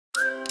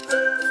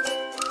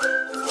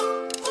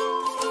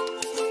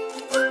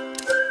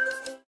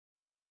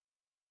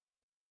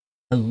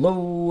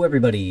Hello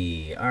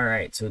everybody!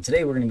 Alright, so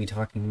today we're going to be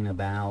talking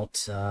about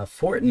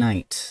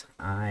Fortnite.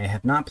 I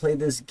have not played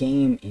this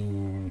game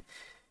in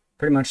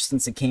pretty much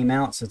since it came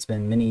out, so it's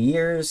been many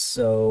years,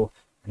 so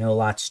I know a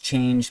lot's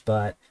changed,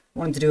 but I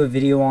wanted to do a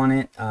video on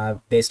it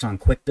based on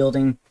quick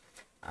building.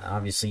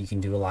 Obviously you can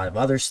do a lot of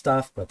other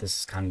stuff, but this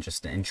is kind of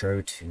just an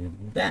intro to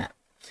that.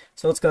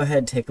 So let's go ahead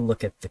and take a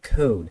look at the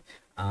code.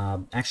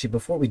 Actually,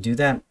 before we do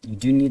that, you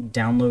do need to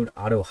download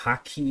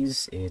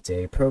AutoHotkeys. It's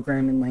a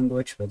programming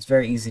language, but it's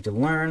very easy to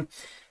learn.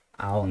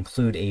 I'll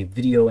include a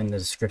video in the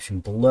description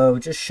below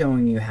just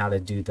showing you how to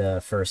do the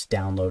first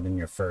download in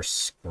your first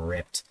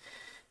script.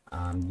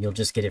 You'll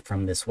just get it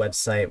from this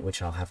website,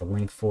 which I'll have a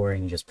link for,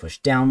 and you just push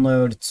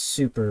download. It's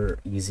super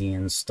easy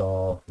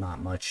install,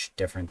 not much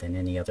different than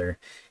any other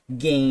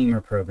game or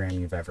program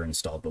you've ever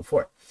installed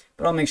before.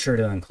 But I'll make sure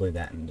to include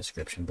that in the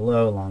description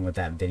below, along with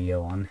that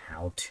video on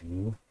how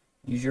to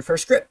use your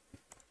first script.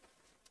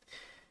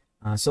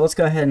 So let's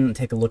go ahead and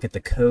take a look at the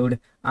code.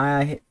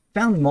 I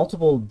found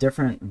multiple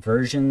different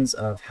versions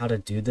of how to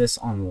do this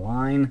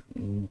online.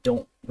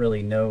 Don't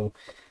really know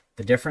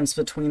the difference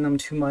between them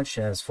too much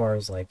as far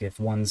as like if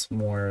one's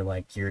more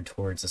like geared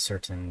towards a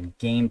certain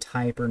game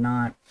type or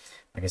not.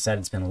 Like I said,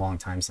 it's been a long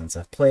time since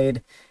I've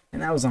played,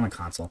 and that was on a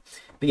console.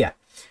 But yeah,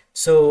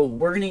 so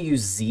we're going to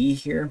use Z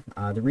here.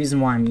 The reason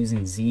why I'm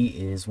using Z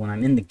is when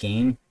I'm in the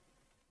game,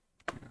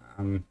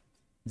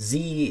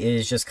 Z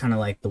is just kind of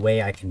like the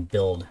way I can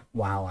build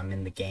while I'm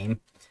in the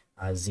game.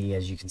 Z,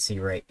 as you can see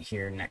right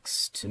here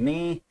next to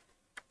me,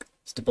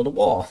 is to build a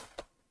wall.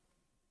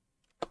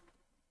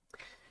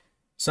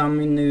 So I'm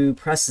going to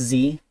press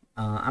Z.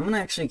 I'm going to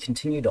actually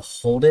continue to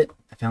hold it.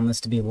 I found this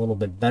to be a little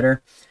bit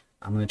better.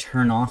 I'm going to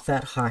turn off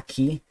that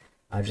hotkey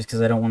just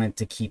because I don't want it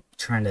to keep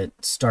trying to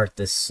start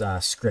this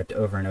script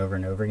over and over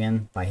and over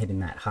again by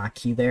hitting that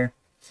hotkey there.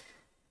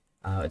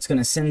 It's going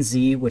to send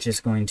Z, which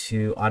is going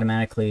to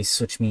automatically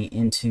switch me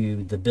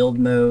into the build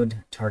mode,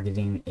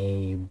 building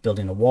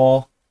a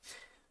wall.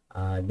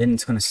 Then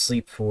it's going to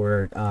sleep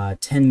for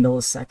 10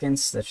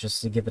 milliseconds. That's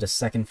just to give it a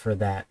second for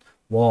that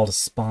wall to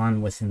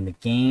spawn within the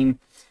game.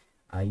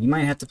 You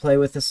might have to play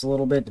with this a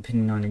little bit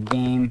depending on your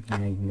game. You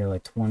can go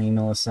like 20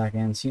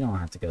 milliseconds. You don't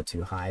have to go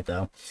too high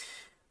though.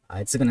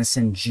 It's going to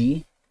send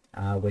G,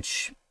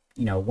 which,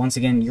 once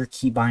again, your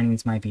key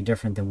bindings might be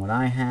different than what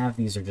I have.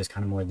 These are just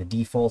kind of more the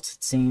defaults,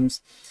 it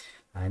seems.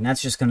 And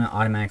that's just going to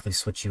automatically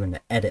switch you into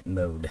edit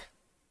mode.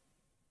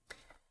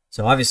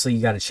 So obviously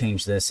you got to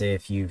change this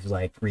if you've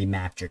like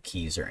remapped your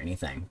keys or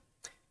anything.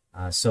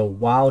 So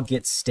while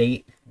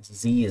GetState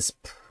Z is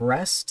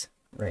pressed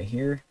right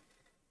here,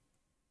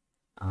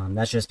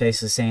 that's just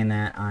basically saying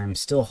that I'm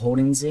still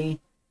holding Z.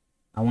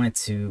 I want it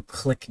to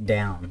click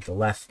down the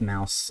left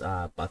mouse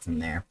button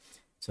there.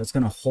 So it's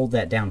going to hold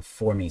that down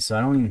for me, so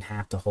I don't even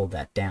have to hold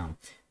that down.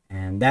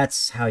 And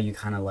that's how you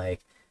kind of like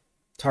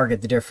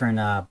target the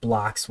different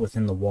blocks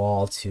within the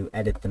wall to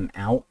edit them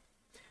out.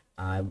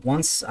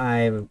 Once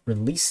I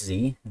release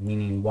Z,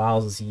 meaning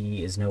while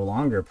Z is no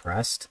longer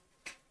pressed,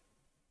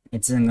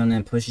 it's then going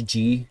to push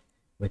G,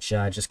 which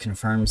just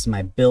confirms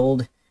my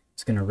build.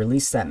 It's going to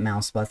release that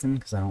mouse button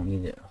because I don't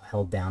need it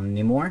held down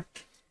anymore.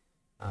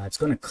 It's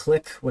going to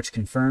click, which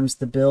confirms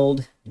the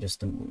build. Just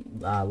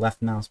the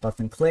left mouse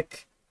button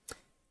click.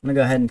 I'm going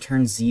to go ahead and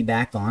turn Z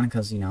back on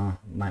because, I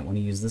might want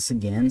to use this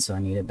again, so I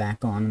need it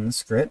back on in the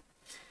script.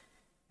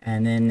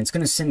 And then it's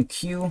going to send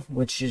Q,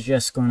 which is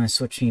just going to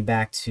switch me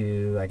back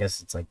to, I guess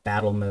it's like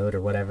battle mode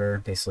or whatever,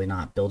 basically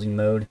not building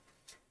mode.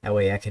 That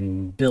way I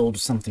can build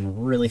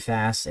something really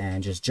fast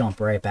and just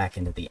jump right back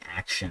into the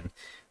action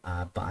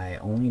by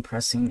only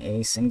pressing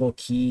a single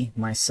key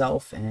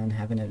myself and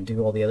having it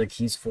do all the other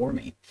keys for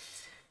me.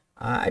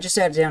 I just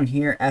added down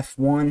here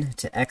F1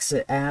 to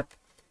exit app.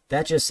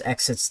 That just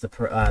exits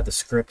the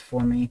script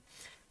for me.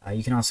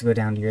 You can also go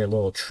down to your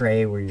little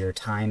tray where your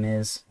time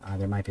is.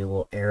 There might be a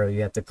little arrow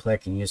you have to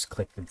click, and you just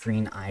click the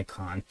green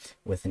icon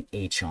with an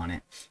H on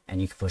it,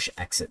 and you can push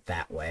exit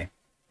that way.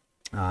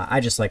 I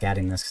just like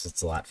adding this because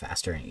it's a lot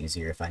faster and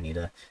easier if I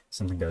need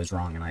something goes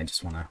wrong and I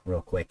just want to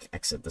real quick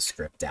exit the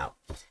script out.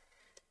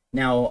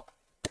 Now,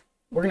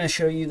 we're going to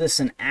show you this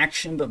in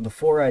action, but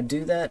before I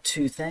do that,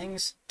 two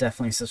things.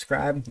 Definitely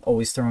subscribe.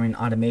 Always throwing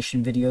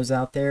automation videos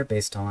out there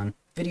based on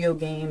video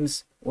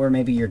games or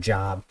maybe your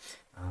job.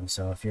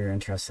 So if you're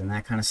interested in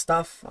that kind of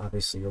stuff,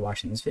 obviously you're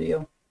watching this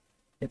video,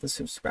 hit the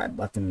subscribe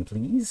button,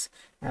 please.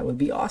 That would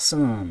be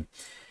awesome.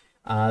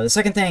 The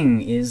second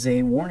thing is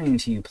a warning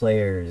to you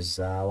players.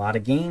 A lot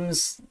of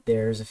games,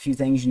 there's a few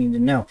things you need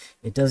to know.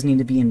 It does need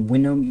to be in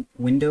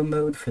window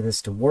mode for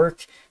this to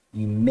work.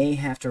 You may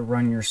have to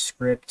run your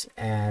script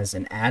as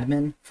an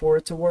admin for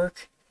it to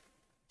work.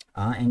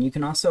 And you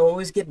can also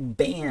always get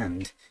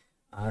banned.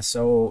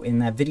 So in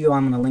that video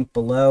I'm going to link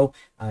below,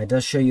 it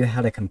does show you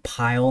how to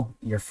compile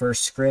your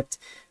first script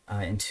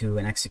into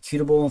an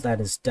executable. That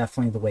is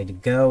definitely the way to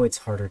go. It's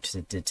harder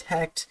to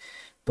detect,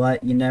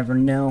 but you never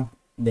know.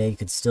 they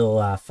could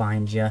still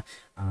find you.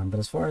 But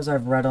as far as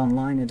I've read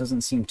online, it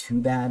doesn't seem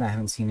too bad. I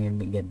haven't seen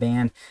anybody get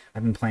banned.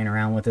 I've been playing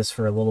around with this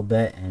for a little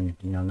bit, and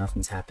you know,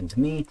 nothing's happened to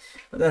me.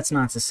 But that's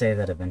not to say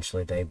that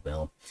eventually they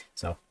will.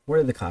 So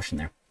word of the caution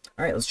there.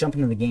 All right, let's jump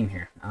into the game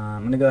here.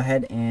 I'm gonna go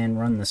ahead and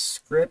run the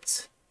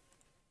script.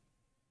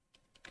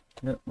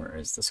 Oh, where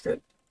is the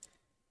script?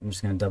 I'm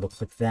just gonna double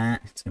click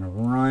that. It's gonna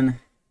run.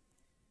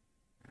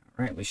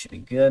 All right, we should be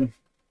good.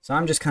 So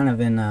I'm just kind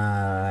of in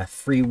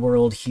free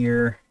world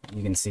here.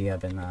 You can see I've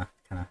been kind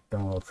of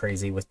going a little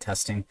crazy with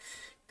testing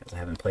because I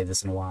haven't played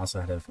this in a while, so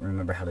I had to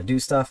remember how to do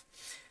stuff.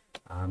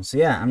 So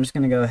yeah, I'm just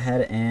going to go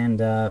ahead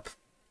and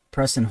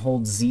press and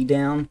hold Z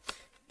down,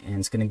 and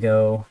it's going to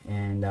go,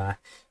 and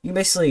you can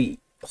basically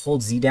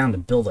hold Z down to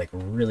build like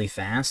really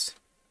fast.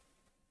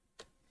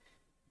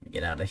 Let me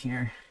get out of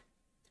here.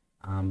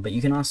 But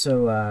you can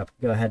also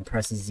go ahead and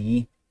press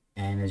Z,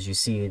 and as you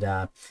see,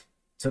 it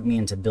took me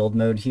into build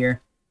mode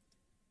here.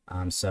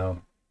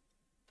 So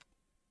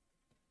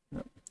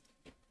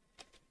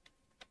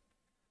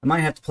I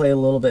might have to play a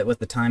little bit with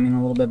the timing a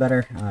little bit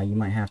better. You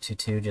might have to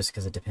too, just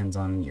because it depends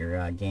on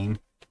your game.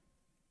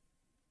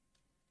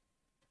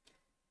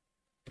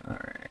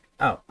 Alright.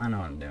 Oh, I know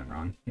what I'm doing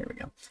wrong. Here we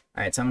go.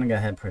 Alright, so I'm going to go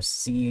ahead and press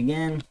C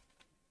again.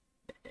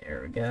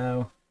 There we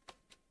go.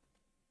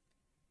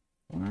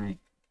 Why?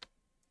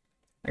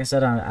 Like I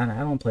said, I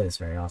don't play this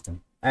very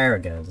often. There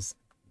it goes.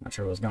 Not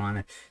sure what's going on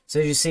there. So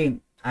as you see,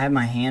 I have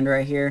my hand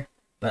right here,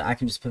 but I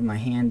can just put my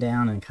hand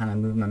down and kind of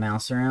move my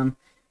mouse around.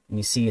 And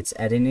you see it's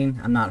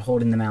editing. I'm not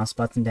holding the mouse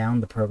button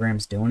down. The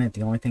program's doing it.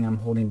 The only thing I'm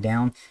holding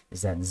down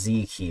is that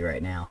Z key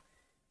right now.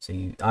 So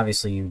you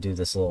obviously you do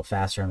this a little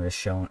faster. I'm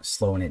just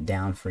slowing it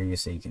down for you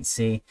so you can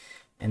see.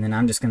 And then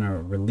I'm just going to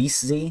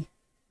release Z.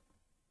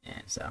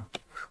 And so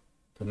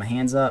put my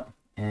hands up.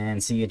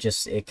 And see,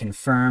 it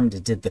confirmed,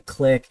 it did the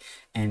click,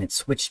 and it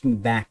switched me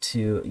back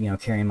to, you know,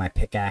 carrying my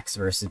pickaxe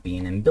versus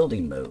being in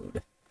building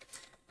mode.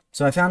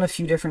 So I found a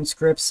few different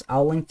scripts.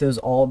 I'll link those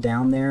all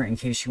down there in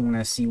case you want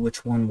to see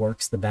which one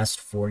works the best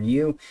for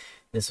you.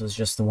 This was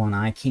just the one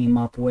I came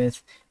up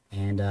with.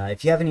 And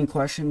if you have any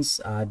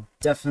questions,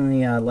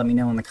 definitely let me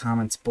know in the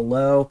comments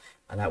below.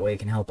 That way it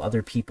can help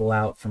other people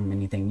out from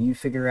anything you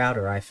figure out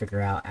or I figure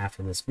out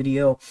after this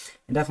video.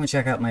 And definitely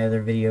check out my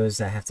other videos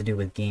that have to do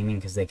with gaming,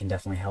 because they can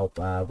definitely help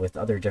with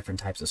other different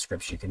types of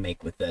scripts you can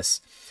make with this.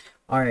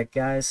 Alright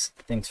guys,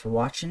 thanks for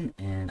watching,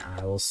 and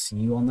I will see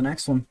you on the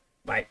next one.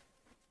 Bye.